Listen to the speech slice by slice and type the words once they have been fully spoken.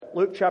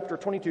Luke chapter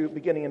 22,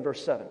 beginning in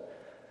verse 7.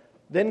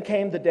 Then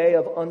came the day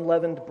of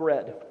unleavened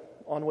bread,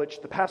 on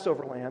which the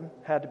Passover lamb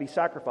had to be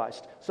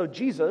sacrificed. So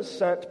Jesus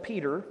sent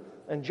Peter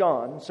and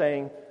John,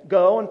 saying,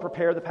 "Go and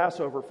prepare the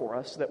Passover for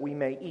us, that we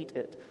may eat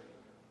it."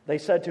 They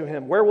said to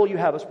him, "Where will you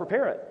have us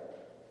prepare it?"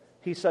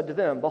 He said to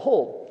them,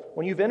 "Behold,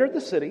 when you've entered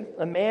the city,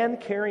 a man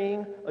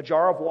carrying a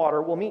jar of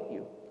water will meet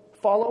you.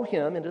 Follow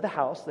him into the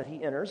house that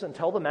he enters and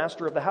tell the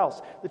master of the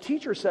house, 'The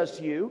teacher says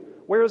to you,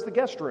 where is the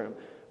guest room,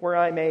 where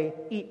I may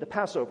eat the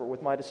Passover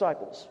with my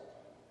disciples?'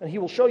 And he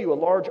will show you a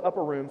large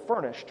upper room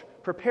furnished.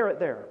 Prepare it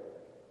there."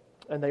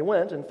 And they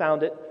went and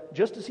found it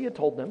just as he had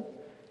told them,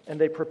 and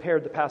they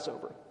prepared the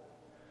Passover.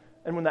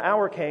 And when the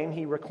hour came,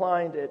 he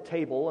reclined at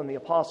table, and the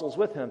apostles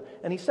with him.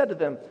 And he said to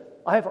them,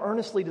 "I have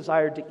earnestly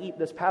desired to eat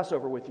this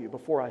Passover with you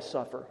before I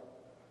suffer.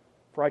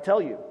 For I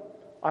tell you,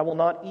 I will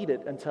not eat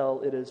it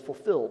until it is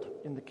fulfilled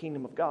in the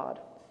kingdom of God."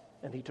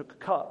 And he took a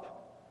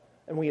cup.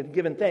 And when he had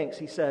given thanks,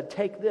 he said,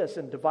 "Take this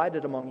and divide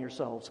it among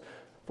yourselves.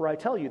 For I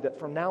tell you that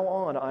from now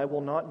on I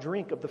will not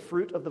drink of the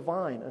fruit of the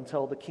vine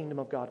until the kingdom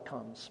of God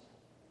comes."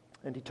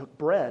 And he took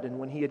bread, and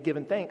when he had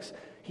given thanks,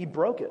 he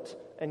broke it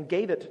and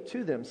gave it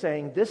to them,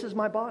 saying, "This is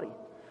my body,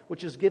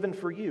 which is given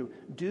for you.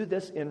 Do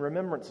this in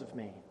remembrance of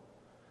me."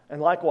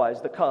 And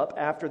likewise the cup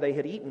after they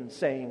had eaten,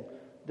 saying,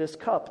 "This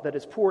cup that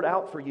is poured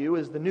out for you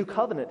is the new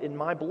covenant in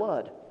my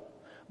blood.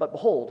 But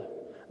behold,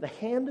 the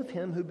hand of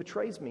him who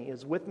betrays me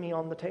is with me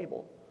on the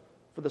table.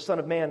 For the Son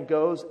of Man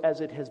goes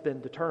as it has been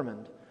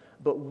determined,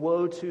 but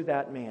woe to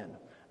that man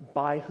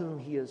by whom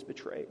he is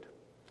betrayed."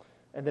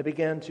 And they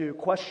began to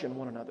question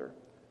one another,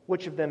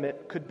 which of them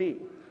it could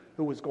be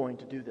who was going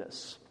to do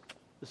this.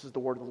 This is the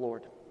word of the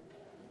Lord.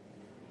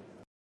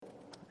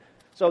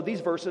 So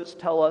these verses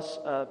tell us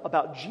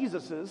about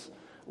Jesus'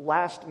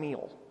 last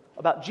meal,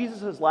 about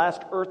Jesus'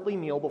 last earthly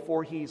meal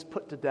before he's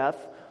put to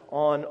death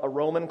on a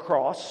Roman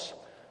cross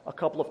a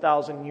couple of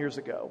thousand years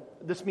ago.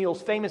 This meal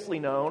is famously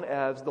known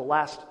as the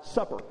Last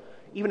Supper.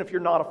 Even if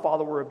you're not a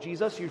follower of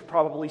Jesus, you've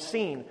probably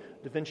seen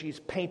Da Vinci's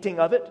painting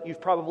of it.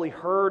 You've probably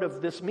heard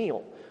of this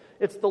meal.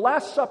 It's the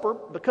Last Supper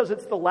because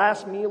it's the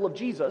last meal of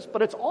Jesus,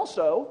 but it's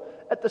also,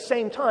 at the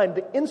same time,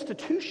 the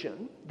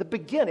institution, the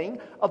beginning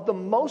of the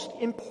most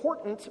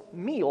important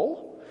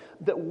meal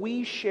that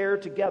we share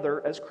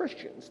together as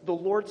Christians, the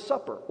Lord's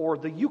Supper, or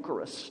the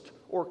Eucharist,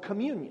 or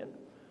communion.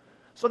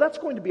 So that's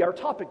going to be our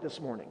topic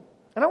this morning.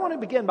 And I want to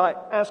begin by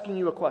asking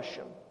you a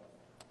question.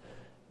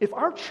 If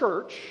our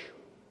church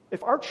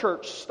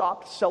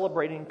stopped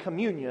celebrating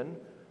communion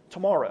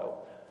tomorrow,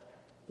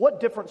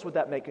 what difference would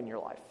that make in your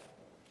life?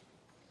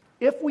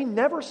 If we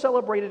never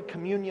celebrated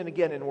communion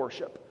again in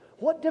worship,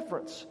 what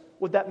difference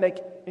would that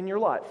make in your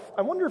life?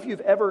 I wonder if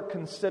you've ever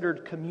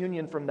considered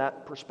communion from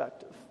that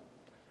perspective.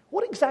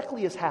 What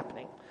exactly is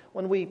happening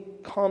when we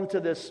come to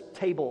this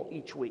table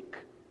each week?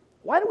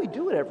 Why do we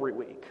do it every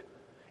week?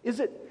 Is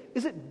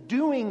it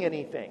doing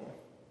anything?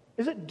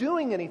 Is it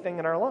doing anything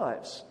in our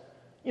lives?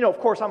 You know, of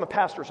course, I'm a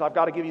pastor, so I've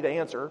got to give you the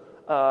answer.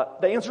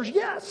 The answer is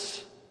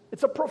yes.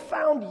 It's a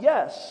profound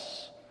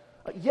yes.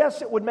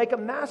 Yes, it would make a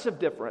massive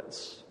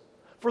difference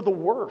for the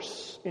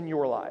worse in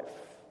your life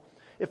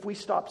if we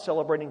stopped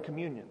celebrating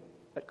communion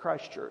at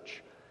Christ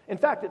Church. In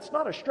fact, it's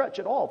not a stretch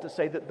at all to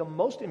say that the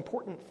most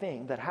important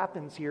thing that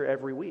happens here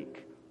every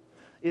week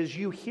is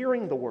you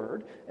hearing the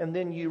Word and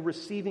then you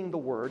receiving the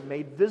Word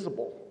made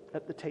visible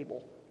at the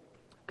table.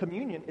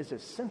 Communion is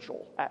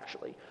essential,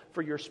 actually,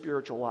 for your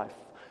spiritual life.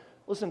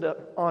 Listen to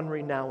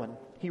Henri Nouwen.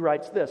 He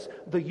writes this: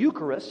 "The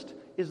Eucharist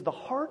is the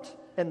heart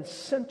and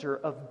center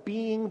of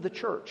being the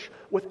church.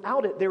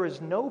 Without it, there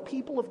is no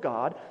people of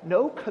God,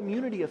 no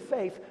community of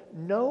faith,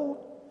 no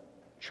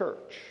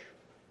church."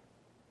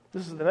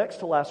 This is the next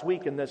to last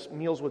week in this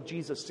Meals with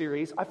Jesus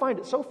series. I find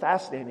it so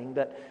fascinating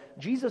that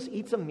Jesus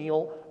eats a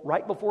meal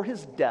right before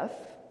his death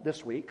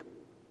this week,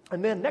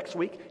 and then next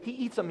week he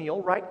eats a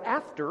meal right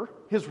after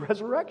his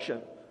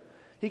resurrection.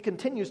 He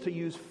continues to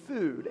use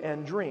food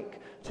and drink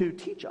to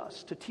teach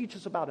us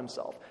about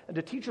himself, and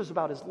to teach us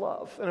about his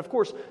love. And of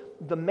course,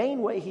 the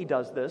main way he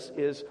does this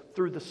is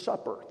through the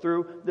supper,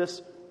 through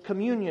this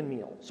communion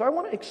meal. So I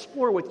want to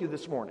explore with you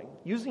this morning,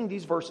 using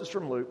these verses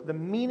from Luke, the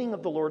meaning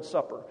of the Lord's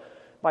Supper,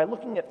 by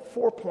looking at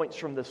 4 points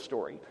from this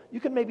story. You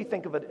can maybe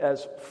think of it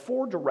as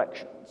 4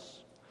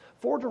 directions.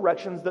 4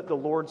 directions that the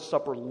Lord's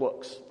Supper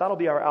looks. That'll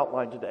be our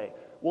outline today.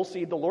 We'll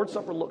see the Lord's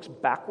Supper looks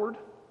backward,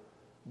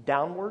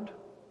 downward,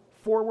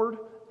 forward,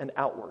 and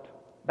outward.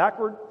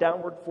 Backward,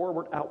 downward,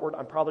 forward, outward.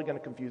 I'm probably going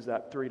to confuse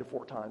that 3 to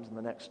 4 times in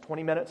the next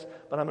 20 minutes,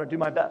 but I'm going to do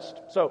my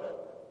best. So,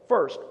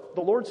 first,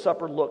 the Lord's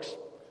Supper looks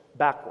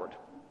backward.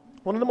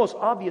 One of the most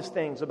obvious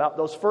things about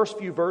those first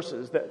few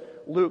verses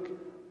that Luke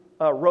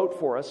wrote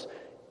for us,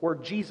 where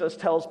Jesus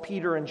tells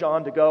Peter and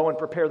John to go and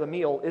prepare the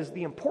meal, is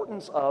the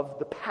importance of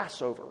the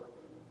Passover.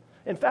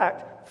 In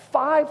fact,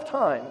 5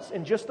 times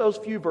in just those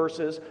few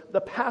verses,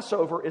 the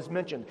Passover is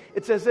mentioned.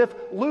 It's as if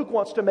Luke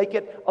wants to make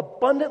it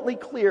abundantly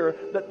clear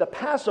that the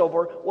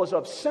Passover was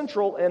of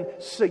central and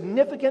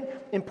significant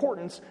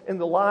importance in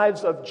the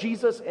lives of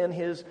Jesus and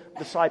his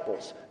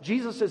disciples.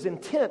 Jesus is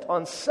intent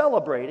on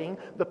celebrating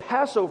the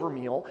Passover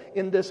meal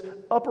in this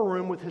upper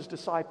room with his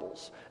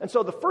disciples. And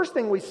so the first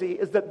thing we see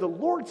is that the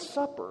Lord's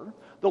Supper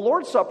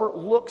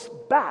looks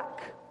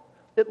back.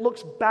 It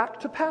looks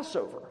back to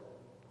Passover.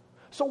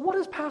 So what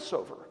is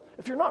Passover?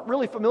 If you're not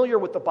really familiar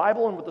with the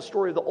Bible and with the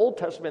story of the Old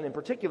Testament in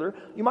particular,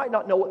 you might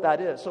not know what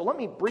that is. So let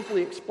me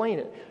briefly explain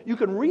it. You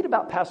can read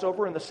about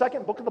Passover in the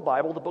second book of the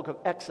Bible, the book of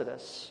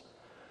Exodus.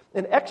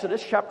 In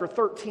Exodus chapter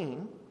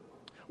 13,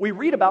 we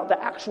read about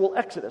the actual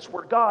Exodus,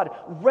 where God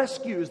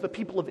rescues the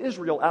people of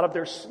Israel out of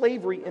their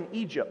slavery in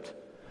Egypt.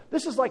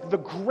 This is like the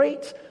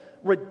great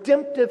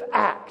redemptive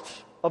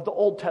act of the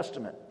Old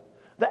Testament.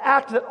 The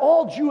act that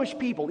all Jewish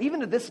people,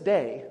 even to this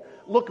day,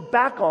 look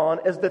back on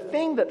as the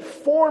thing that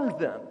formed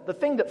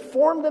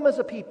them as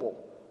a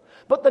people.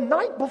 But the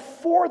night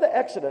before the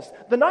Exodus,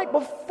 the night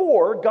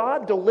before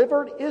God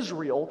delivered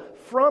Israel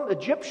from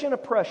Egyptian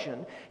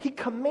oppression, he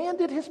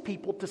commanded his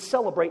people to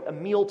celebrate a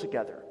meal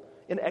together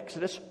in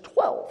Exodus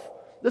 12.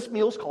 This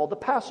meal is called the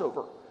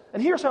Passover.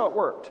 And here's how it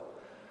worked.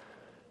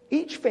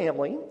 Each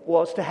family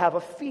was to have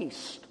a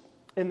feast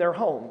in their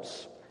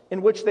homes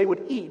in which they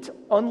would eat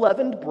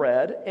unleavened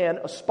bread and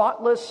a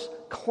spotless,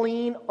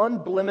 clean,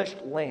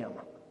 unblemished lamb.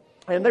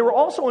 And they were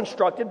also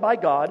instructed by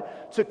God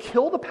to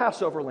kill the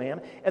Passover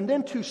lamb and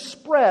then to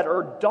spread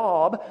or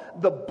daub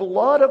the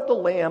blood of the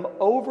lamb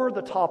over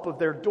the top of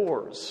their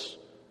doors.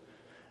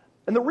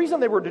 And the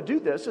reason they were to do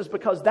this is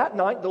because that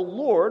night the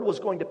Lord was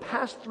going to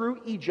pass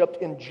through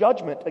Egypt in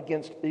judgment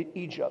against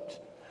Egypt.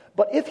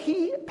 But if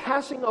he,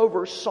 passing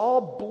over,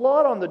 saw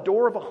blood on the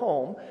door of a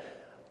home,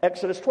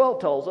 Exodus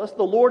 12 tells us,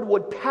 the Lord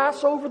would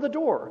pass over the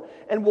door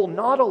and will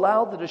not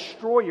allow the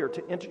destroyer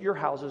to enter your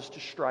houses to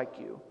strike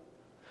you.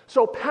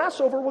 So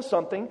Passover was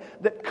something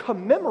that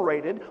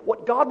commemorated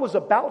what God was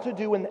about to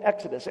do in the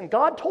Exodus. And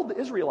God told the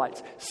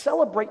Israelites,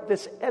 celebrate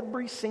this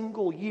every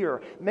single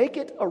year. Make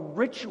it a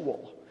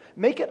ritual.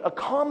 Make it a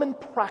common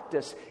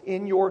practice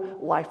in your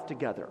life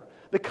together.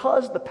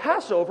 Because the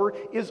Passover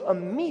is a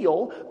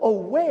meal, a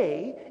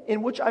way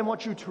in which I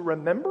want you to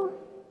remember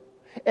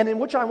and in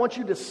which I want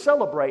you to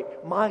celebrate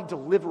my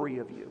delivery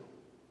of you.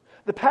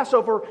 The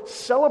Passover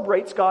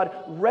celebrates God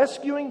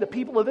rescuing the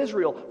people of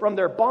Israel from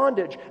their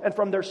bondage and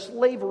from their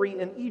slavery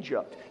in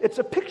Egypt. It's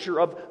a picture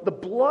of the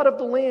blood of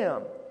the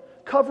Lamb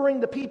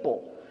covering the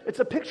people. It's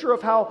a picture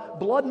of how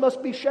blood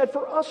must be shed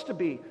for us to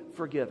be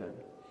forgiven.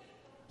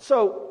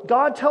 So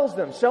God tells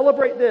them,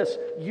 celebrate this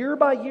year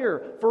by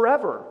year,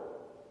 forever.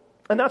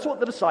 And that's what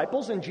the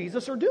disciples and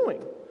Jesus are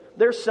doing.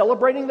 They're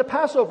celebrating the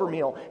Passover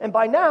meal. And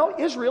by now,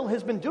 Israel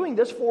has been doing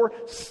this for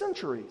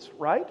centuries,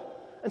 right?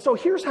 And so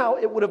here's how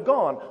it would have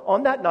gone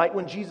on that night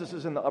when Jesus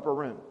is in the upper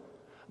room.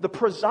 The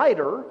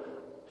presider,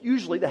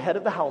 usually the head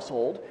of the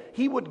household,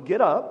 he would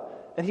get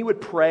up and he would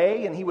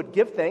pray and he would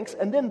give thanks.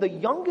 And then the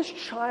youngest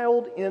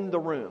child in the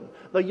room,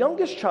 the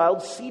youngest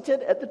child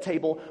seated at the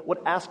table would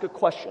ask a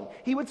question.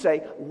 He would say,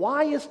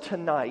 why is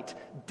tonight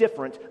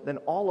different than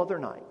all other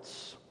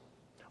nights?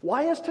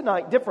 Why is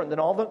tonight different than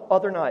all the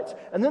other nights?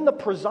 And then the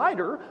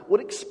presider would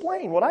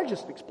explain what I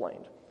just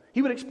explained.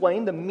 He would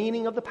explain the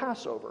meaning of the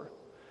Passover.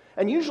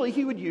 And usually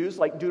he would use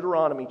like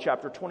Deuteronomy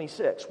chapter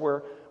 26,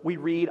 where we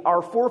read,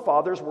 our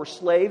forefathers were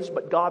slaves,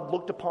 but God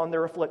looked upon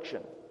their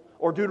affliction.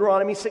 Or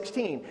Deuteronomy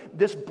 16,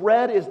 this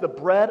bread is the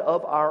bread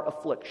of our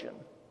affliction.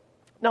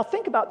 Now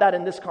think about that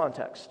in this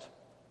context.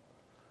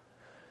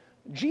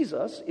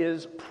 Jesus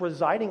is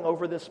presiding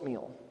over this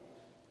meal.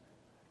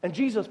 And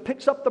Jesus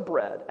picks up the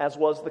bread, as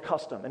was the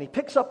custom, and he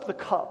picks up the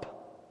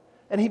cup,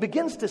 and he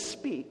begins to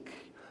speak.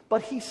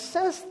 But he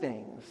says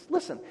things,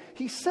 listen,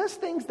 he says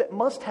things that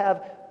must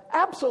have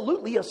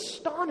absolutely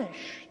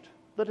astonished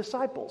the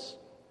disciples.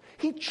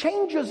 He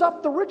changes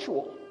up the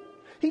ritual.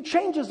 He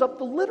changes up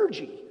the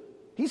liturgy.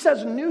 He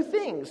says new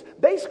things.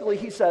 Basically,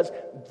 he says,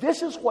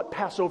 this is what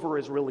Passover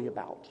is really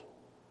about.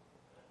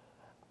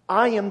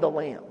 I am the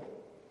Lamb.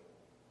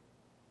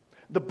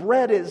 The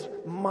bread is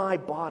my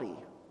body.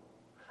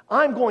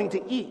 I'm going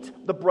to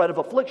eat the bread of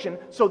affliction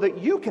so that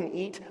you can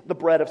eat the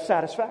bread of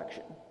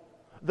satisfaction.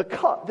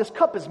 This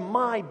cup is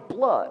my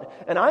blood,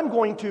 and I'm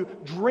going to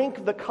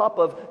drink the cup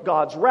of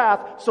God's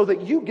wrath so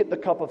that you get the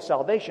cup of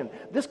salvation.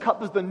 This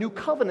cup is the new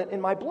covenant in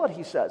my blood,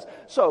 he says.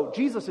 So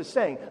Jesus is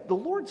saying the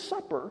Lord's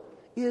Supper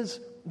is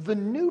the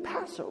new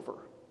Passover.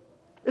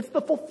 It's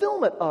the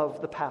fulfillment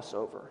of the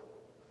Passover.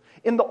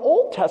 In the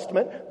Old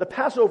Testament, the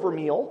Passover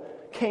meal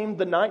came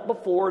the night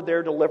before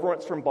their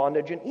deliverance from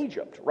bondage in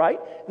Egypt, right?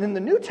 And in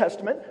the New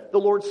Testament, the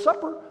Lord's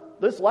Supper,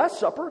 this Last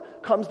Supper,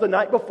 comes the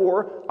night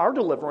before our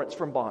deliverance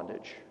from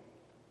bondage.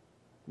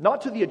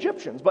 Not to the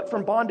Egyptians, but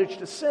from bondage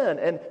to sin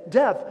and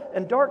death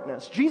and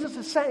darkness. Jesus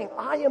is saying,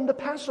 I am the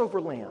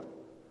Passover lamb.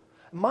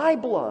 My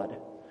blood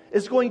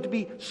is going to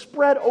be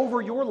spread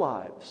over your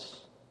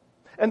lives.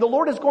 And the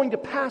Lord is going to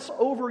pass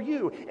over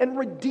you and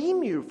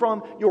redeem you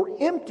from your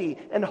empty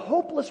and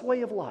hopeless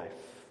way of life.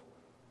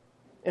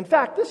 In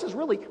fact, this is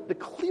really the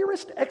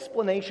clearest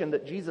explanation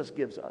that Jesus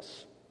gives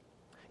us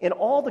in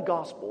all the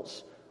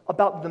Gospels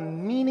about the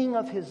meaning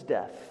of his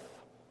death.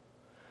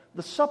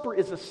 The supper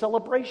is a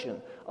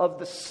celebration of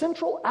the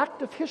central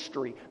act of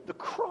history, the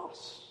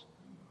cross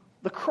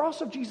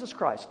of Jesus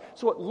Christ.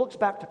 So it looks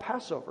back to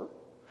Passover,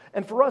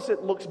 and for us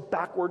it looks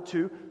backward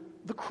to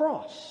the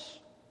cross.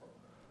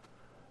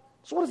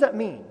 So what does that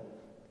mean?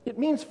 It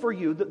means for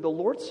you that the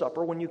Lord's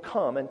Supper, when you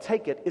come and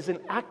take it, is an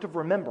act of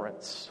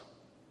remembrance.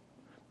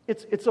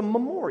 It's a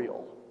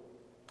memorial.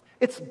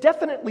 It's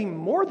definitely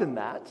more than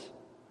that,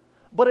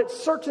 but it's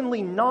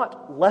certainly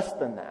not less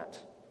than that.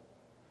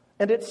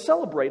 And it's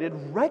celebrated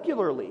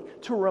regularly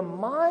to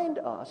remind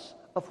us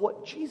of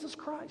what Jesus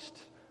Christ,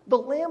 the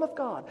Lamb of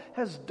God,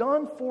 has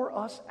done for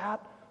us at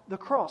the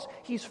cross.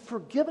 He's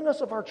forgiven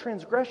us of our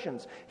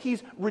transgressions.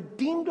 He's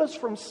redeemed us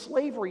from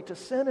slavery to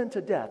sin and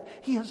to death.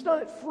 He has done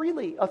it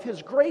freely of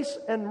his grace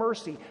and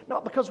mercy,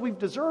 not because we've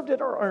deserved it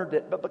or earned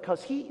it, but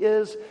because he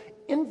is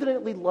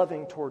infinitely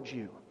loving towards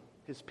you,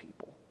 his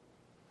people.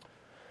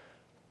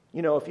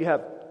 You know, if you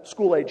have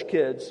school-age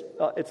kids,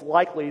 it's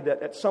likely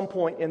that at some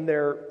point in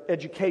their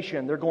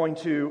education, they're going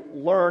to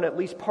learn at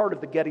least part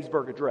of the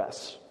Gettysburg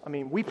Address. I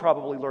mean, we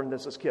probably learned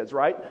this as kids,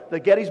 right? The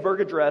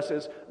Gettysburg Address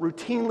is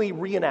routinely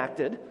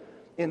reenacted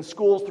in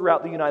schools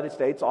throughout the United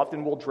States.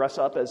 Often we'll dress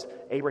up as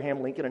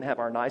Abraham Lincoln and have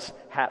our nice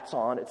hats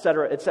on, et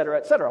cetera, et cetera,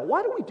 et cetera.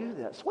 Why do we do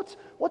this?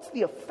 What's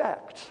the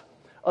effect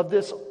of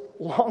this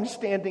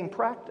long-standing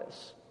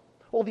practice?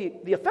 Well,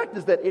 the effect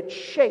is that it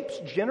shapes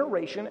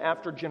generation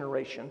after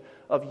generation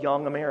of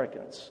young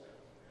Americans.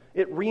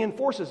 It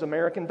reinforces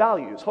American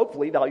values,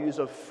 hopefully values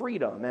of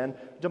freedom and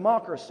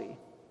democracy.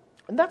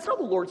 And that's how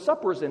the Lord's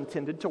Supper is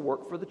intended to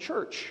work for the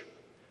church.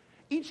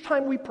 Each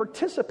time we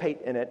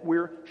participate in it,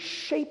 we're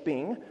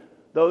shaping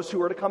those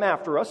who are to come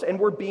after us, and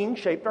we're being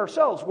shaped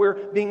ourselves.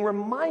 We're being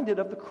reminded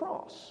of the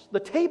cross. The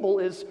table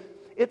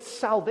it's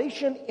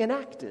salvation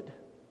enacted.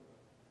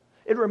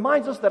 It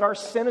reminds us that our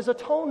sin is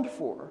atoned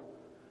for,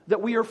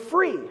 that we are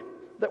free,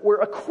 that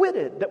we're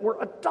acquitted, that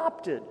we're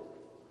adopted.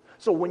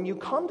 So when you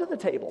come to the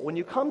table, when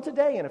you come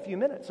today in a few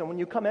minutes, and when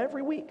you come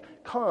every week,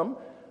 come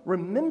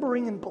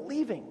remembering and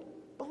believing.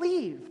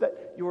 Believe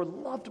that you're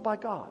loved by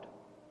God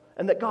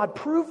and that God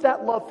proved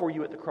that love for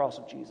you at the cross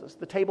of Jesus.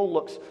 The table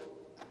looks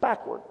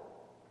backward.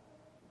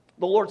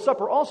 The Lord's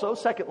Supper also,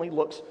 secondly,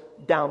 looks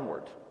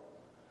downward.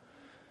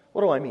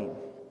 What do I mean?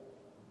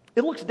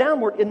 It looks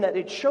downward in that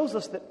it shows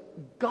us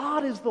that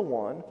God is the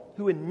one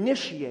who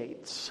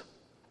initiates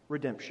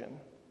redemption.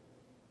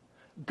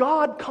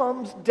 God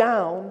comes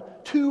down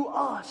to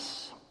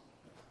us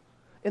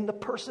in the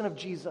person of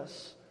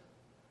Jesus.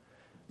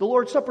 The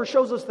Lord's Supper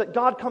shows us that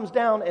God comes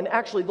down, and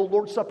actually the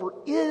Lord's Supper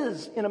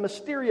is, in a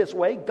mysterious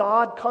way,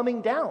 God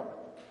coming down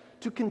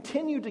to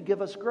continue to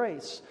give us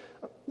grace.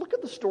 Look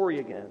at the story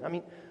again. I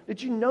mean,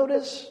 did you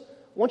notice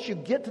once you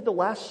get to the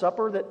Last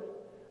Supper that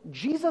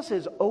Jesus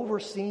is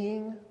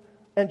overseeing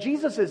and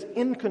Jesus is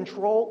in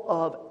control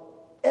of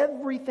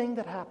everything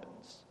that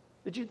happens?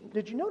 Did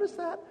you notice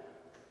that?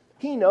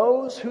 He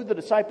knows who the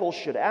disciples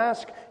should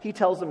ask. He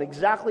tells them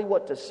exactly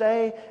what to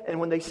say. And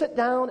when they sit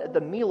down at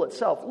the meal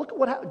itself, look at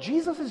what happens.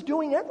 Jesus is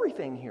doing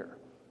everything here.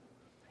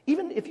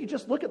 Even if you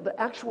just look at the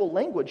actual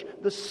language,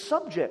 the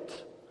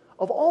subject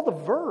of all the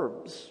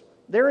verbs,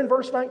 there in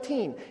verse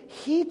 19,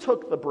 he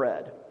took the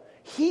bread.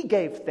 He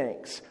gave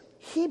thanks.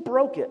 He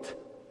broke it.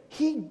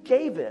 He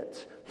gave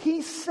it.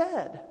 He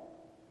said.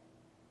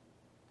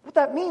 What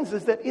that means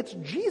is that it's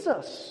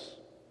Jesus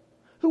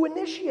who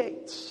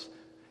initiates.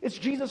 It's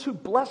Jesus who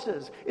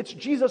blesses. It's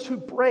Jesus who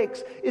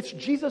breaks. It's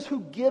Jesus who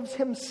gives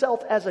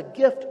himself as a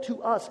gift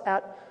to us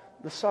at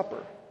the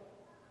supper.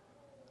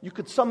 You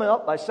could sum it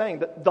up by saying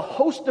that the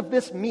host of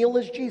this meal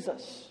is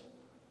Jesus.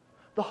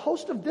 The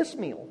host of this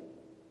meal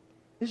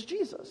is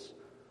Jesus.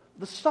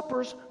 The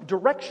supper's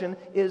direction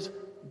is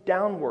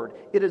downward.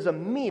 It is a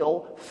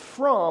meal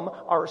from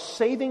our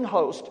saving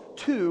host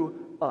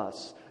to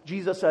us.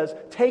 Jesus says,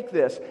 take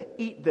this,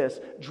 eat this,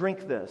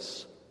 drink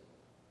this.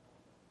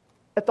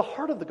 At the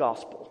heart of the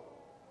gospel,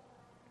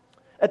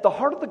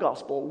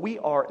 we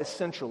are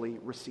essentially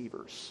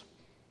receivers.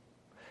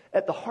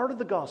 At the heart of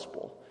the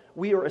gospel,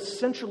 we are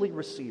essentially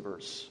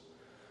receivers.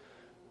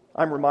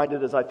 I'm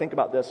reminded as I think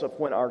about this of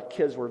when our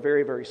kids were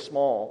very, very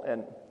small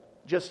and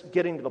just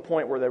getting to the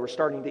point where they were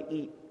starting to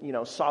eat,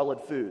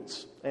 solid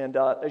foods. And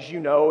as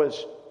you know,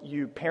 as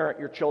you parent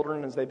your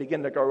children as they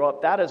begin to grow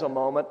up, that is a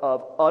moment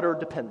of utter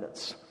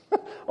dependence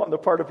on the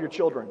part of your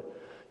children.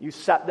 You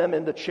sat them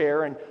in the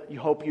chair and you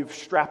hope you've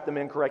strapped them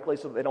in correctly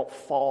so that they don't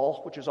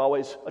fall, which is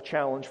always a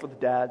challenge for the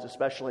dads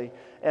especially.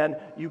 And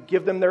you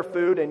give them their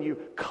food and you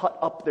cut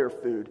up their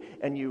food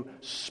and you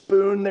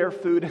spoon their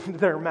food into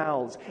their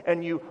mouths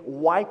and you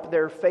wipe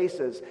their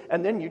faces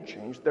and then you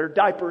change their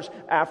diapers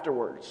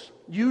afterwards.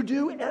 You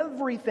do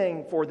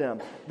everything for them.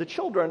 The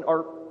children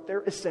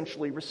they're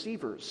essentially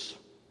receivers.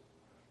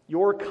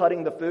 You're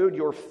cutting the food,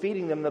 you're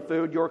feeding them the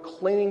food, you're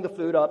cleaning the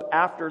food up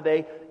after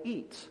they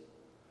eat.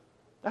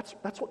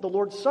 That's what the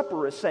Lord's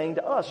Supper is saying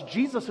to us.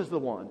 Jesus is the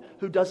one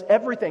who does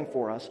everything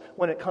for us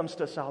when it comes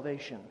to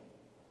salvation.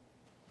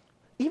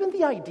 Even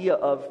the idea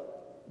of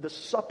the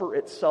supper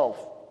itself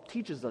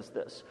teaches us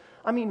this.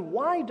 I mean,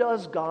 why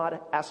does God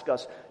ask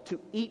us to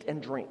eat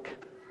and drink?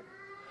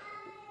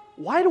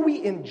 Why do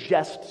we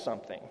ingest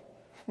something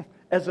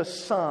as a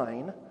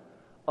sign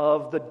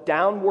of the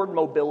downward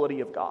mobility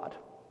of God?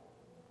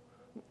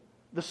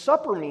 The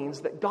supper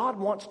means that God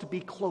wants to be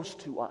close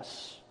to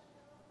us.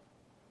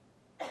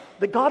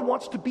 That God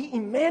wants to be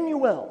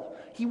Emmanuel.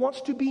 He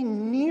wants to be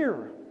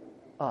near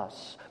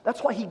us.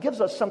 That's why he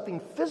gives us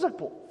something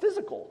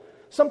physical,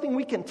 something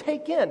we can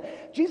take in.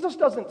 Jesus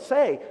doesn't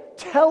say,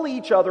 tell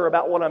each other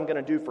about what I'm going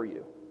to do for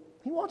you.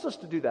 He wants us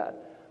to do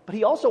that. But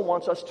he also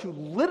wants us to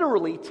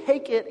literally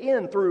take it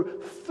in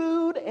through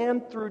food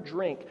and through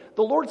drink.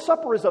 The Lord's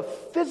Supper is a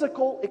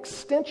physical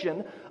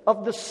extension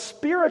of the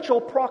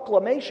spiritual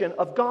proclamation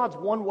of God's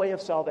one way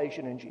of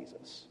salvation in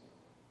Jesus.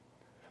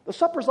 The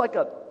supper is like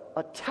a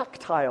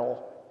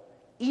tactile,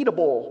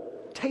 eatable,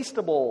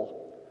 tasteable,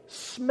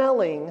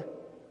 smelling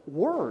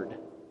word.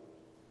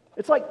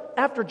 It's like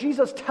after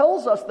Jesus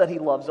tells us that he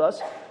loves us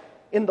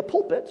in the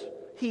pulpit,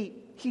 he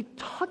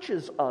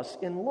touches us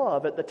in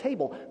love at the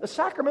table. The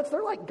sacraments,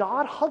 they're like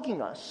God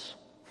hugging us.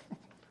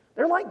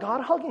 They're like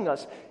God hugging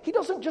us. He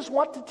doesn't just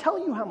want to tell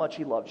you how much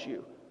he loves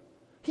you.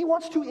 He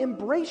wants to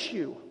embrace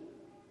you.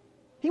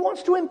 He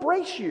wants to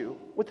embrace you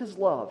with his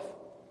love.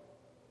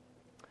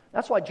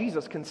 That's why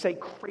Jesus can say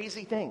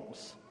crazy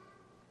things.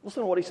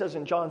 Listen to what he says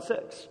in John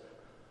 6.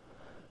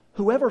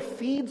 Whoever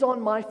feeds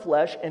on my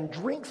flesh and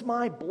drinks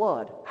my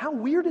blood, how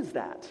weird is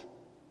that?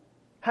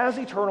 Has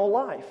eternal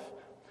life.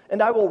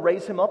 And I will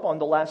raise him up on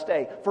the last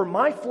day. For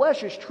my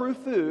flesh is true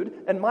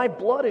food, and my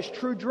blood is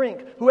true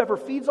drink. Whoever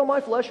feeds on my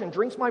flesh and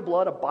drinks my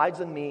blood abides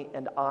in me,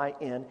 and I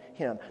in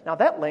him. Now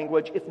that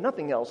language, if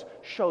nothing else,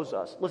 shows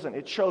us, listen,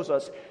 it shows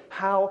us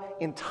how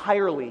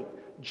entirely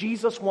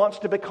Jesus wants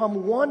to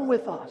become one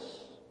with us.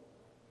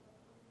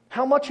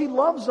 How much he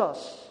loves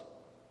us,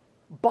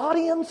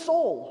 body and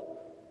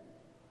soul.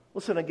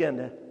 Listen again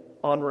to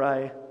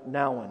Henri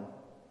Nouwen.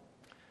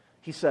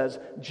 He says,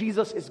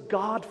 Jesus is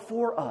God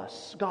for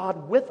us,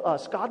 God with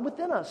us, God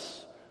within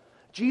us.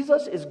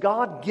 Jesus is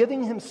God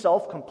giving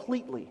himself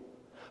completely,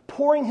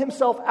 pouring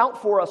himself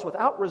out for us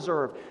without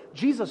reserve.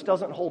 Jesus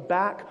doesn't hold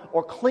back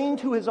or cling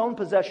to his own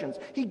possessions.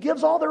 He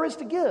gives all there is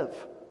to give.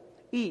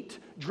 Eat,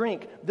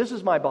 drink, this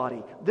is my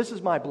body, this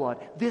is my blood,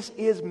 this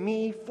is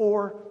me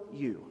for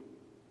you.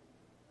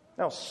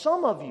 Now,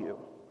 some of you,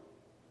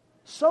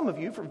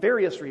 for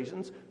various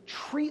reasons,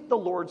 treat the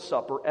Lord's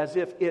Supper as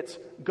if it's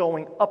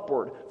going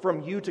upward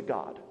from you to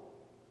God,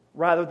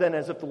 rather than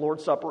as if the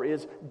Lord's Supper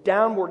is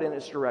downward in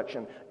its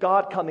direction,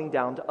 God coming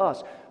down to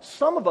us.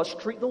 Some of us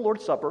treat the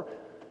Lord's Supper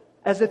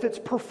as if it's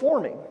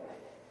performing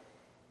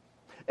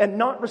and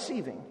not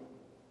receiving.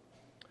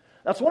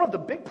 That's one of the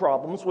big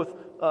problems with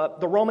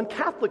the Roman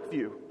Catholic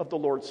view of the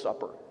Lord's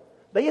Supper.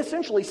 They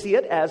essentially see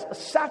it as a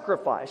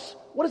sacrifice.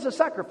 What is a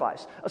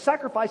sacrifice? A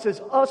sacrifice is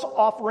us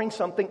offering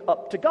something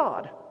up to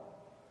God.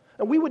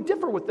 And we would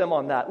differ with them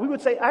on that. We would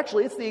say,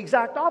 actually, it's the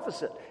exact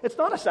opposite. It's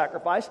not a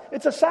sacrifice,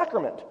 it's a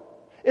sacrament.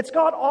 It's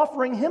God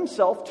offering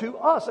himself to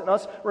us and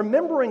us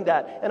remembering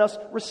that and us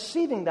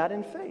receiving that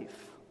in faith.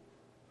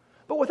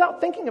 But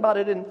without thinking about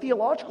it in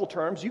theological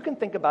terms, you can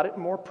think about it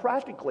more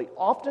practically.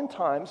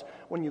 Oftentimes,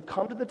 when you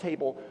come to the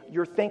table,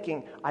 you're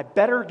thinking, I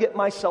better get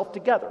myself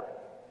together.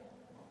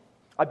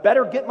 I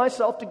better get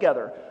myself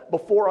together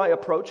before I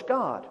approach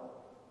God.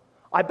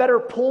 I better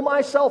pull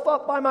myself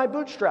up by my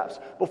bootstraps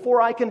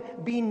before I can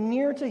be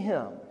near to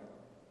him.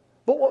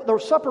 But what the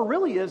supper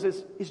really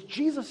is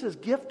Jesus'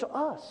 gift to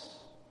us.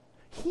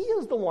 He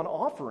is the one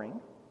offering.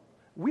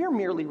 We're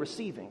merely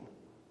receiving.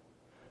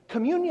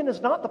 Communion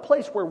is not the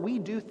place where we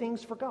do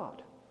things for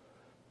God.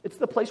 It's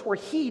the place where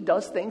he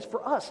does things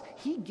for us.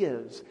 He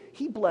gives,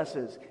 he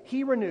blesses,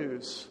 he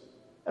renews.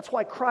 That's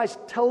why Christ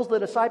tells the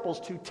disciples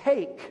to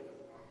take.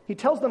 He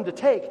tells them to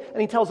take,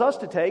 and he tells us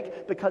to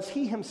take, because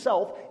he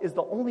himself is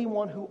the only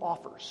one who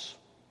offers.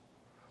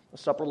 The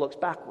supper looks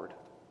backward.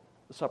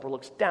 The supper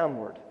looks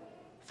downward.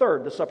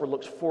 Third, the supper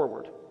looks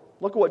forward.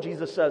 Look at what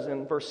Jesus says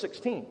in verse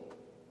 16.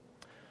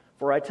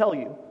 For I tell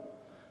you,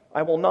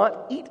 I will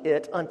not eat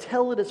it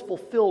until it is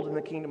fulfilled in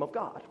the kingdom of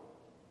God.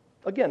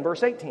 Again,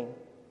 verse 18.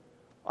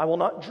 I will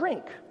not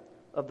drink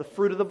of the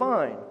fruit of the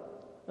vine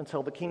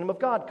until the kingdom of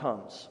God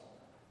comes.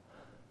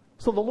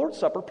 So the Lord's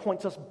Supper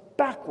points us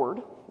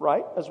backward,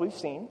 right, as we've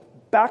seen,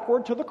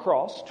 backward to the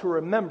cross to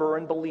remember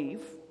and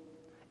believe,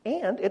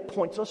 and it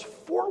points us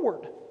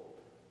forward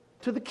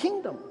to the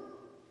kingdom.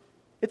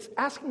 It's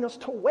asking us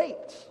to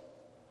wait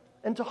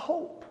and to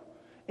hope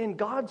in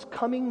God's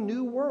coming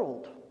new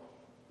world.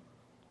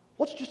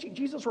 What's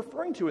Jesus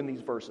referring to in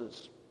these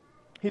verses?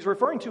 He's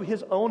referring to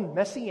his own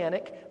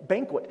messianic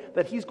banquet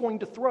that he's going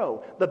to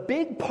throw, the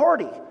big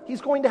party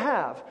he's going to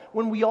have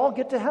when we all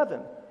get to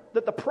heaven,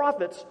 that the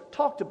prophets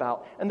talked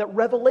about, and that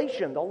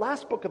Revelation, the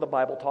last book of the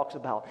Bible, talks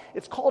about.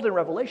 It's called in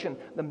Revelation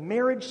the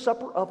marriage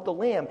supper of the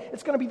Lamb.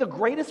 It's going to be the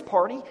greatest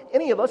party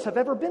any of us have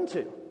ever been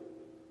to.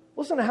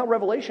 Listen to how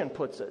Revelation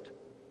puts it.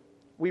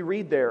 We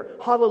read there,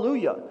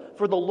 "Hallelujah,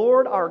 for the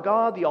Lord our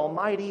God, the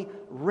Almighty,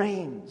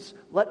 reigns.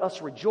 Let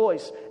us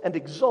rejoice and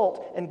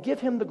exult and give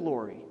him the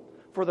glory.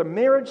 For the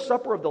marriage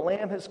supper of the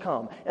Lamb has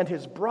come, and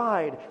his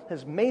bride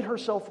has made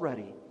herself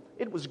ready.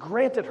 It was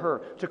granted her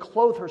to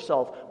clothe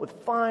herself with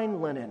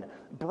fine linen,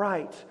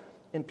 bright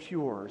and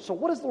pure." So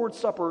what is the Lord's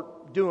Supper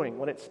doing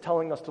when it's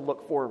telling us to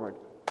look forward?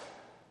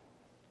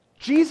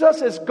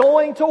 Jesus is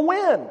going to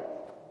win.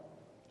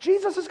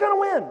 Jesus is going to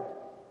win.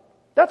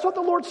 That's what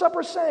the Lord's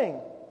Supper is saying.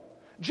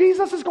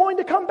 Jesus is going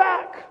to come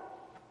back.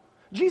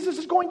 Jesus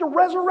is going to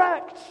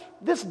resurrect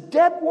this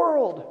dead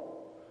world,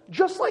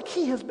 just like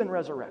he has been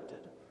resurrected.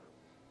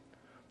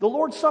 The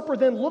Lord's Supper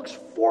then looks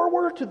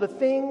forward to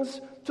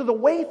the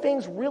way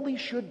things really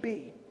should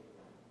be,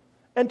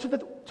 and to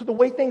the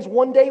way things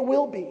one day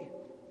will be.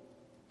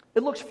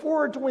 It looks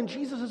forward to when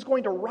Jesus is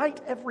going to right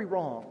every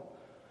wrong,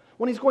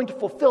 when he's going to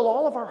fulfill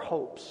all of our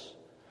hopes,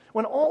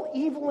 when all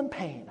evil and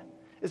pain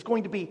is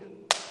going to be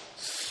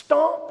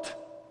stomped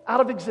out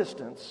of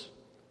existence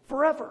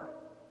forever.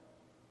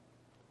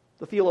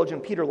 The theologian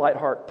Peter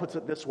Leithart puts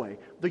it this way: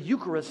 the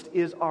Eucharist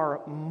is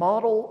our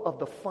model of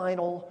the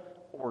final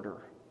order.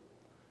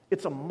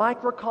 It's a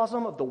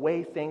microcosm of the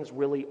way things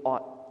really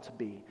ought to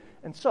be.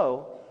 And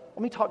so,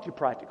 let me talk to you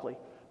practically.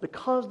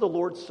 Because the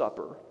Lord's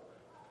Supper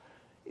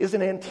is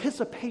an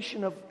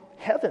anticipation of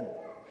heaven,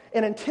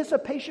 an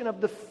anticipation of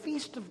the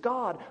feast of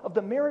God, of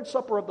the marriage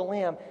supper of the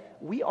Lamb,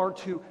 we are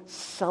to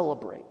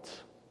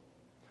celebrate.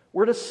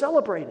 We're to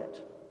celebrate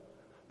it.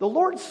 The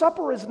Lord's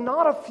Supper is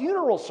not a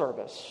funeral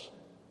service.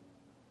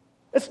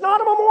 It's not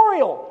a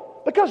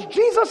memorial, because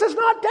Jesus is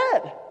not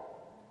dead.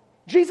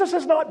 Jesus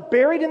is not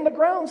buried in the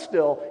ground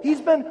still. He's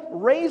been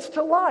raised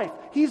to life.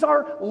 He's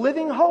our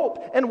living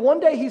hope. And one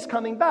day he's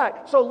coming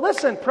back. So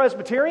listen,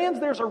 Presbyterians,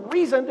 there's a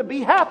reason to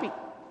be happy.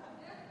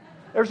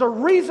 There's a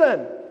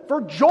reason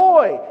for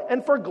joy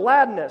and for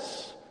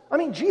gladness. I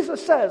mean,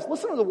 Jesus says,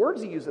 listen to the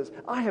words he uses,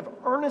 "I have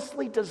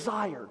earnestly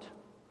desired,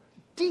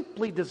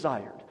 deeply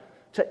desired,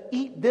 to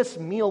eat this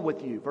meal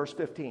with you." Verse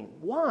 15.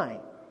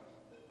 Why?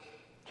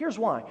 Here's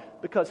why.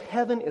 Because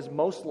heaven is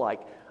most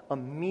like a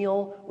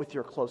meal with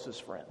your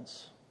closest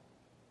friends.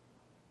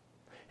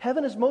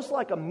 Heaven is most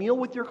like a meal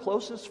with your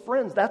closest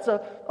friends. That's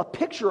a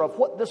picture of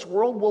what this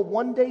world will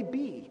one day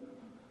be.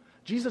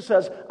 Jesus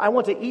says, "I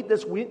want to eat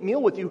this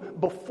meal with you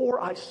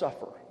before I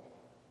suffer."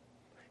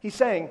 He's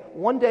saying,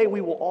 one day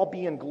we will all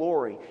be in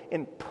glory,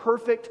 in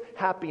perfect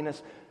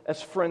happiness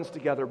as friends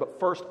together, but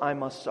first I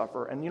must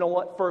suffer. And you know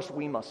what? First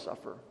we must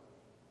suffer.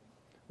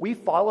 We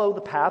follow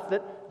the path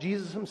that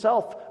Jesus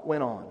himself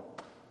went on.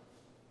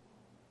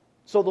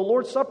 So the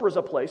Lord's Supper is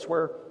a place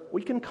where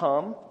we can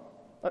come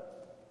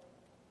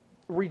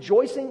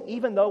rejoicing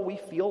even though we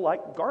feel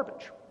like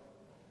garbage.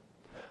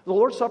 The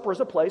Lord's Supper is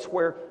a place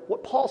where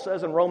what Paul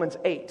says in Romans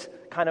 8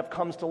 kind of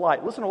comes to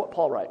light. Listen to what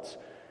Paul writes.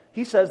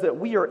 He says that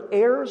we are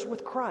heirs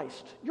with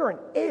Christ. You're an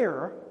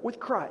heir with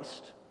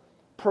Christ,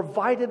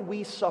 provided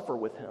we suffer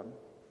with him,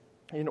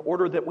 in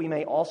order that we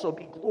may also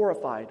be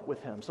glorified with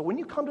him. So when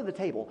you come to the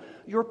table,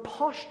 your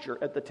posture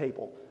at the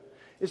table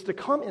is to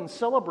come in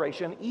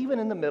celebration even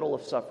in the middle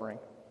of suffering.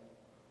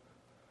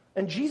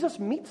 And Jesus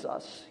meets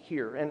us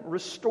here and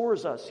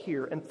restores us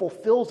here and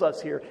fulfills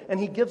us here, and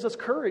he gives us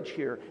courage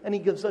here and he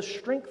gives us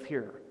strength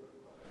here.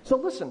 So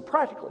listen,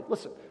 practically,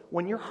 listen.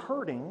 When you're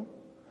hurting,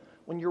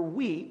 when you're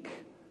weak,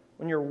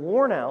 when you're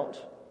worn out,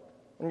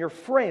 when you're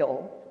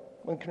frail,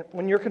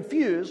 when you're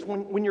confused,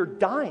 when you're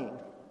dying,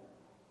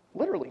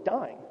 literally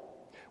dying,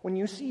 when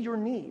you see your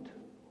need,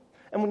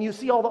 and when you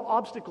see all the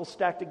obstacles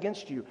stacked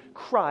against you,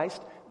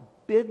 Christ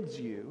bids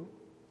you,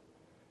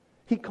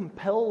 he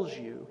compels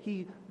you,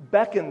 he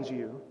beckons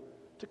you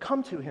to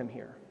come to him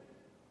here,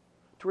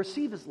 to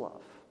receive his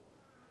love,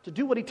 to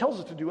do what he tells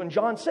us to do in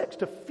John 6,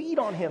 to feed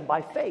on him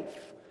by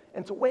faith,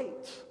 and to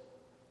wait,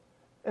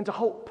 and to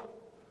hope.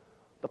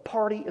 The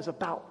party is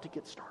about to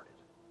get started.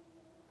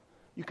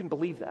 You can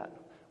believe that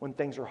when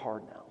things are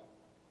hard now.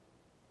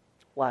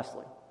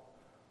 Lastly,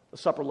 the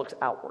supper looks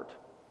outward.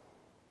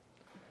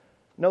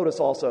 Notice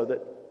also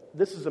that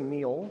this is a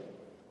meal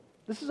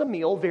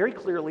very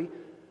clearly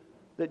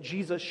that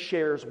Jesus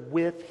shares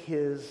with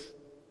his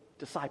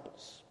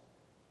disciples.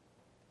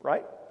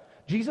 Right?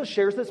 Jesus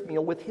shares this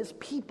meal with his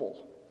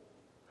people.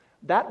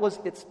 That was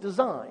its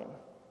design.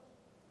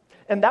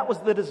 And that was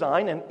the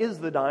design and is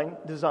the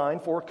design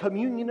for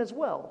communion as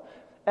well.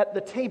 At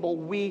the table,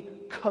 we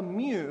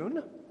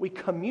commune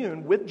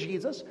with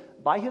Jesus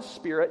by his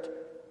Spirit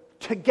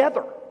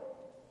together.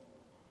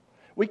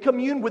 We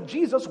commune with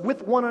Jesus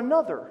with one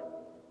another.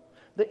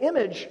 The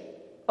image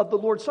of the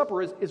Lord's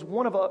Supper is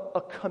one of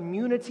a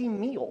community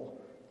meal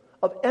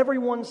of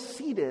everyone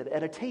seated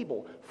at a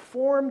table,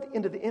 formed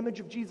into the image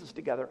of Jesus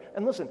together.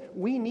 And listen,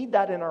 we need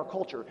that in our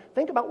culture.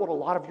 Think about what a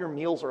lot of your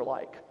meals are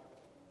like.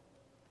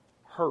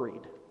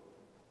 Hurried,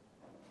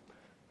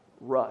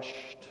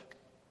 rushed,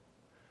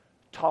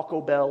 Taco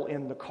Bell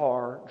in the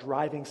car,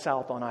 driving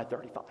south on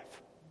I-35.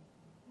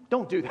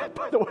 Don't do that,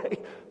 by the way.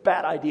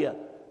 Bad idea.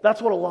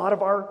 That's what a lot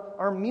of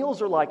our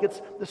meals are like.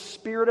 It's the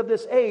spirit of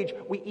this age.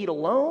 We eat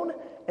alone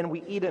and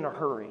we eat in a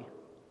hurry.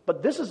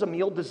 But this is a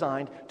meal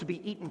designed to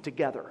be eaten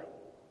together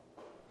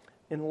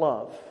in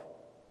love.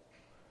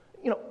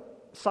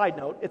 Side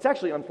note, it's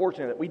actually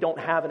unfortunate that we don't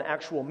have an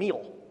actual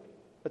meal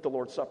at the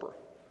Lord's Supper.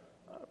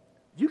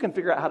 If you can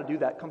figure out how to do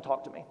that, come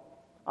talk to me.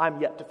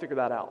 I'm yet to figure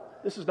that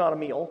out. This is not a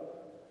meal.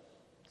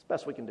 It's the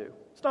best we can do.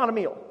 It's not a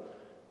meal.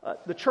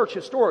 The church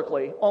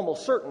historically,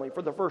 almost certainly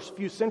for the first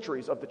few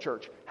centuries of the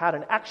church, had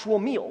an actual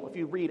meal. If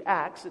you read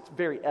Acts, it's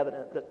very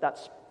evident that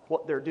that's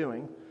what they're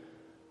doing.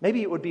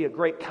 Maybe it would be a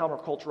great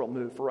countercultural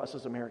move for us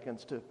as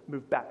Americans to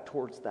move back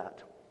towards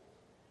that.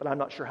 But I'm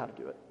not sure how to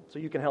do it. So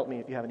you can help me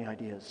if you have any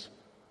ideas.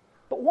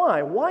 But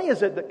why? Why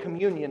is it that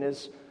communion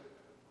is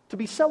to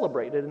be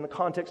celebrated in the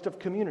context of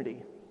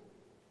community?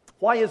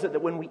 Why is it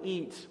that when we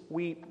eat,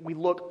 we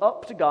look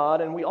up to God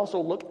and we also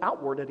look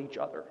outward at each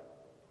other?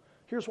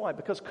 Here's why.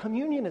 Because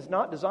communion is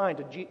not designed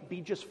to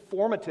be just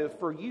formative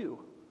for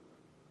you.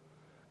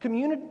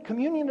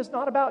 Communion is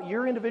not about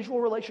your individual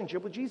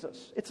relationship with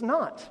Jesus. It's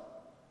not.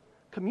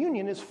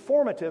 Communion is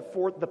formative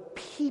for the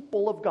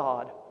people of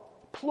God,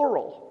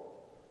 plural.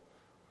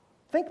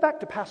 Think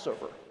back to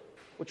Passover,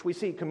 which we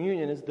see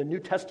communion is the New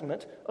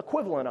Testament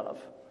equivalent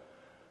of.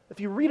 If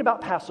you read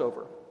about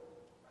Passover,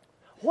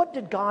 what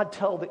did God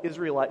tell the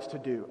Israelites to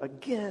do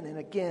again and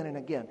again and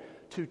again?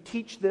 To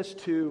teach this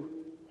to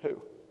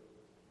who?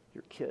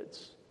 Your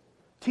kids.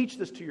 Teach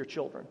this to your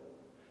children.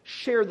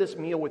 Share this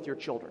meal with your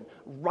children.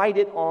 Write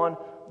it on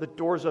the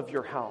doors of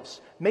your house.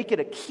 Make it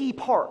a key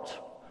part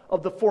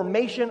of the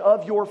formation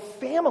of your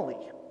family.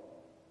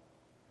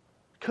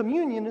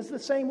 Communion is the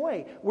same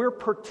way. We're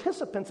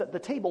participants at the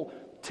table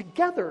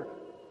together.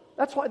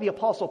 That's why the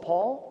Apostle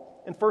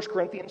Paul, in 1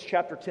 Corinthians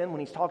chapter 10, when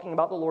he's talking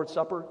about the Lord's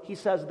Supper, he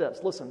says this,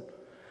 listen,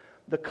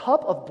 the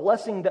cup of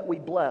blessing that we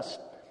bless,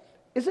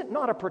 is it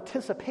not a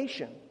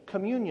participation,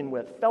 communion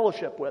with,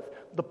 fellowship with,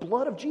 the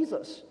blood of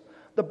Jesus?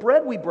 The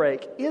bread we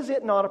break, is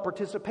it not a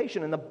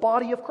participation in the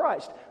body of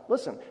Christ?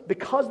 Listen,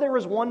 because there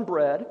is one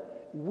bread,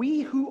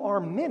 we who are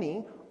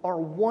many are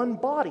one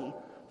body,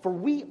 for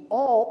we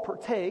all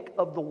partake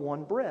of the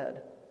one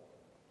bread.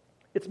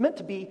 It's meant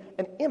to be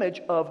an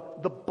image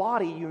of the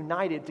body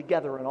united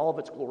together in all of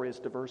its glorious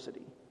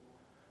diversity.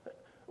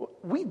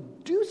 We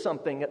do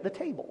something at the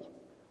table.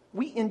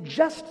 We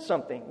ingest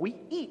something. We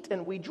eat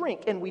and we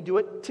drink, and we do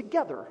it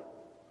together.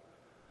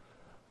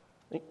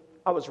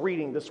 I was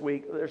reading this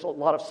week, there's a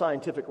lot of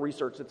scientific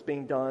research that's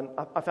being done.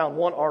 I found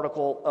one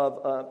article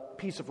of a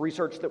piece of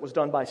research that was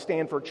done by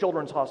Stanford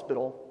Children's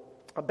Hospital,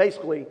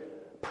 basically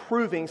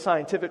proving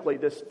scientifically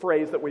this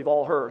phrase that we've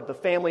all heard, the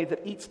family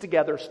that eats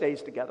together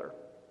stays together,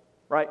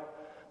 right?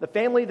 The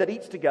family that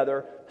eats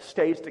together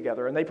stays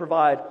together, and they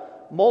provide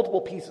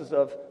multiple pieces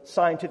of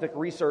scientific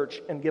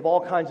research and give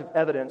all kinds of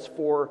evidence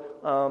for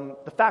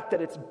the fact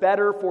that it's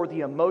better for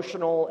the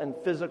emotional and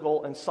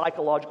physical and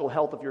psychological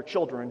health of your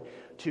children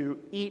to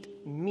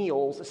eat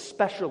meals,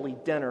 especially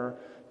dinner,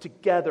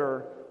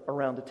 together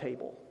around a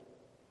table.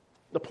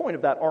 The point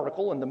of that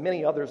article and the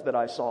many others that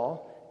I saw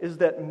is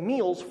that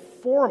meals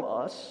form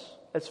us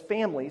as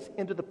families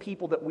into the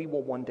people that we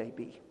will one day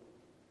be.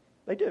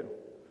 They do.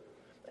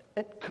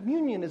 And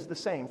communion is the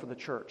same for the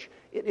church.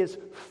 It is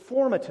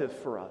formative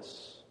for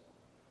us.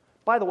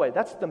 By the way,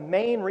 that's the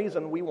main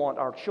reason we want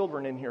our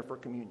children in here for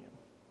communion.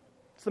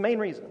 It's the main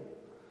reason.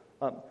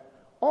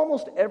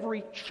 Almost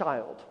every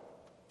child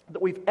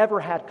that we've ever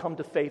had come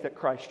to faith at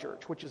Christ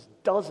Church, which is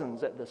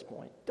dozens at this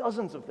point,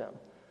 dozens of them,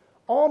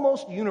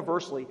 almost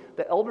universally,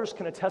 the elders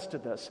can attest to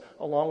this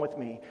along with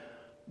me,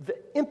 the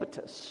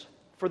impetus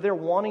for their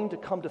wanting to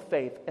come to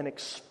faith and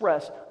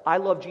express, I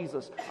love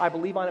Jesus, I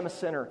believe I am a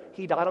sinner,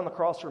 He died on the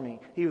cross for me,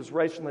 He was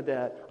raised from the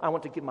dead, I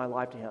want to give my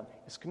life to Him,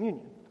 is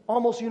communion.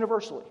 Almost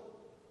universally.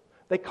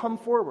 They come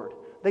forward.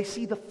 They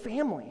see the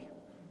family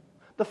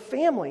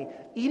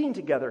eating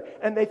together,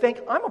 and they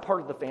think, I'm a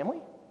part of the family.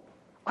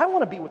 I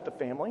want to be with the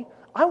family.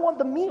 I want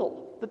the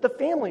meal that the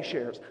family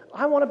shares.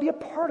 I want to be a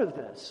part of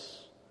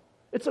this.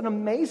 It's an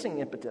amazing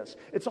impetus.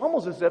 It's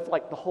almost as if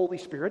like the Holy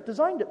Spirit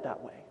designed it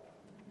that way.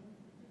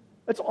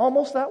 It's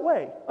almost that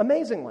way,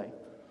 amazingly.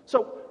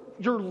 So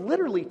you're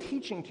literally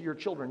teaching to your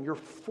children. You're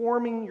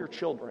forming your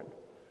children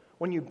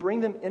when you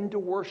bring them into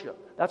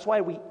worship. That's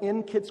why we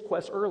end Kids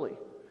Quest early.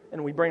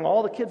 And we bring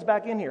all the kids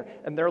back in here,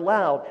 and they're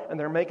loud, and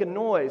they're making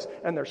noise,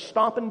 and they're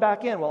stomping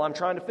back in while I'm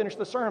trying to finish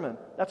the sermon.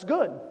 That's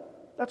good.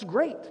 That's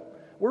great.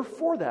 We're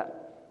for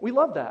that. We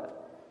love that.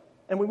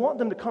 And we want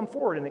them to come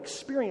forward and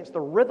experience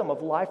the rhythm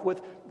of life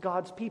with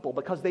God's people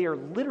because they are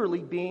literally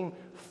being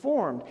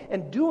formed.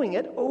 And doing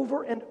it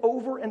over and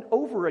over and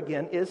over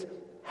again is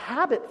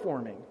habit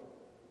forming.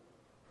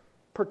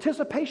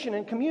 Participation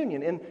in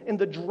communion, in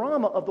the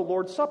drama of the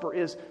Lord's Supper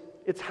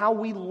it's how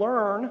we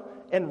learn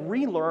and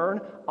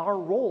relearn our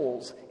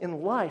roles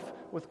in life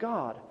with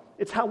God.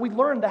 It's how we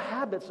learn the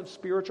habits of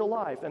spiritual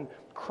life and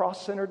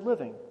cross-centered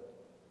living.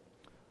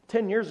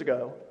 10 years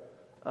ago,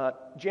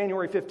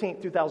 January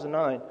 15th,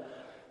 2009,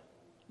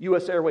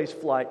 U.S. Airways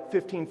Flight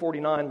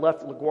 1549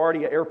 left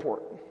LaGuardia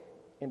Airport.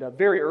 And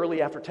very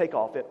early after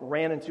takeoff, it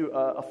ran into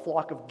a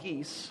flock of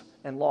geese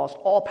and lost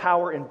all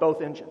power in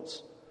both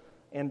engines.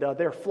 And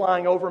they're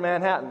flying over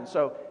Manhattan,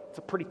 so it's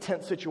a pretty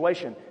tense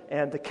situation.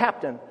 And the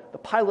captain, the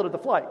pilot of the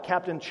flight,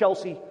 Captain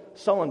Chelsea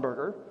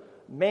Sullenberger,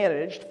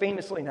 managed,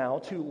 famously now,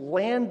 to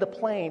land the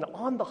plane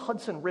on the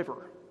Hudson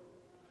River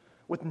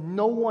with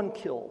no one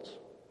killed.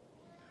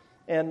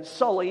 And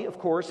Sully, of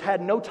course,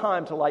 had no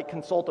time to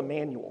consult a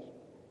manual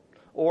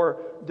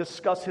or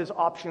discuss his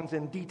options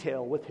in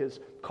detail with his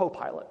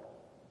co-pilot.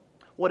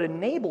 What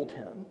enabled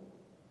him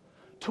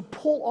to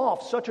pull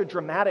off such a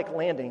dramatic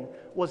landing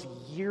was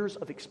years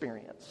of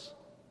experience.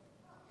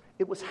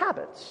 It was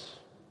habits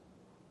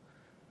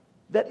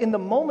that in the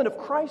moment of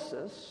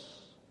crisis,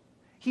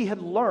 he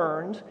had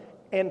learned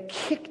and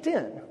kicked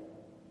in.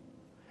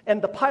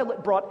 And the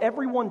pilot brought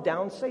everyone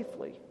down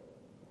safely.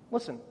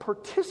 Listen,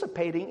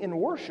 participating in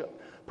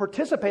worship,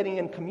 participating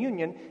in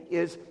communion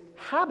is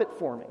habit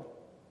forming.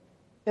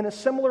 In a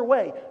similar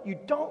way, you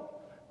don't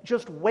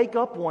just wake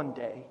up one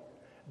day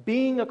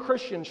being a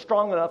Christian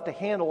strong enough to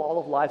handle all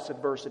of life's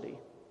adversity.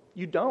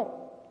 You don't.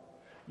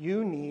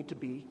 You need to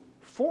be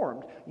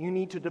formed. You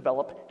need to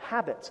develop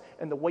habits.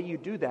 And the way you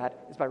do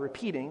that is by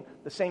repeating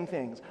the same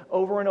things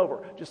over and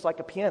over, just like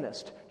a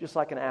pianist, just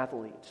like an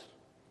athlete.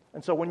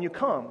 And so when you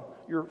come,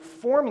 you're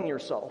forming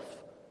yourself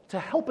to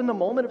help in the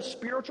moment of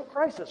spiritual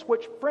crisis,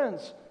 which,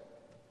 friends,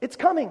 it's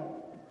coming.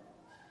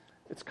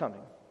 It's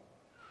coming.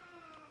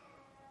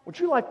 Would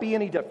your life be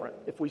any different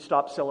if we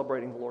stopped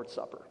celebrating the Lord's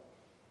Supper?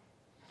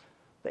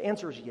 The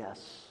answer is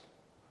yes.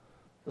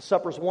 The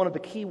supper is one of the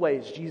key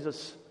ways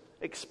Jesus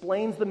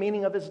explains the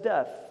meaning of his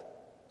death.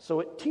 So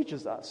it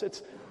teaches us.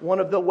 It's one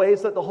of the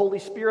ways that the Holy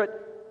Spirit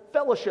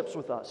fellowships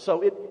with us.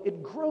 So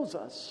it grows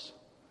us.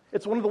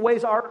 It's one of the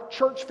ways our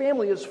church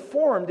family is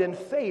formed in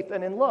faith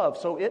and in love.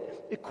 So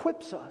it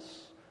equips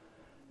us.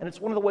 And it's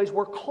one of the ways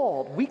we're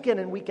called week in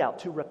and week out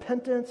to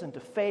repentance and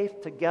to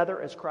faith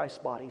together as Christ's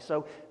body.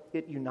 So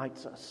it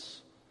unites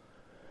us.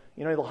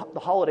 You know, the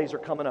holidays are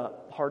coming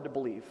up. Hard to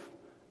believe.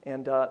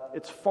 And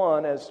it's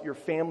fun as your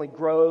family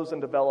grows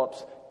and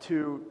develops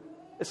to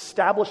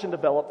establish and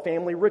develop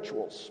family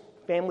rituals,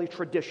 family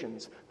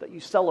traditions that you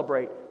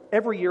celebrate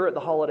every year at the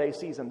holiday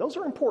season. Those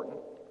are important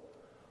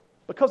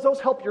because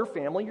those help your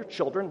family, your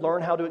children,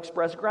 learn how to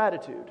express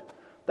gratitude.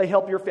 They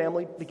help your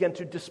family begin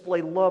to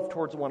display love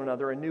towards one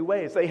another in new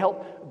ways. They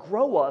help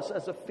grow us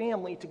as a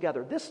family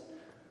together. This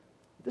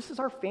is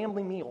our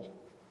family meal.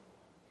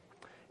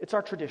 It's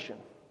our tradition.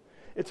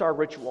 It's our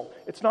ritual.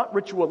 It's not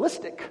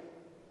ritualistic,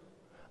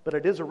 but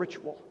it is a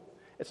ritual.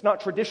 It's not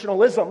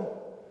traditionalism,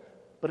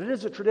 but it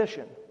is a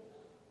tradition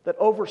that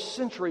over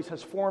centuries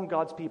has formed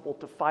God's people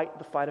to fight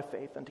the fight of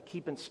faith and to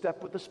keep in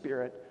step with the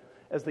Spirit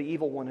as the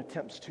evil one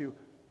attempts to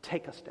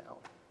take us down.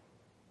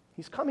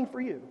 He's coming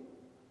for you.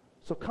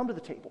 So come to the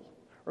table.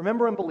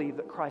 Remember and believe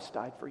that Christ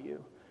died for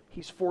you.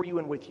 He's for you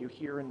and with you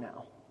here and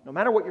now, no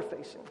matter what you're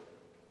facing.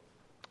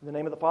 In the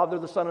name of the Father,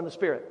 the Son, and the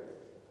Spirit,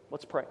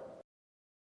 let's pray.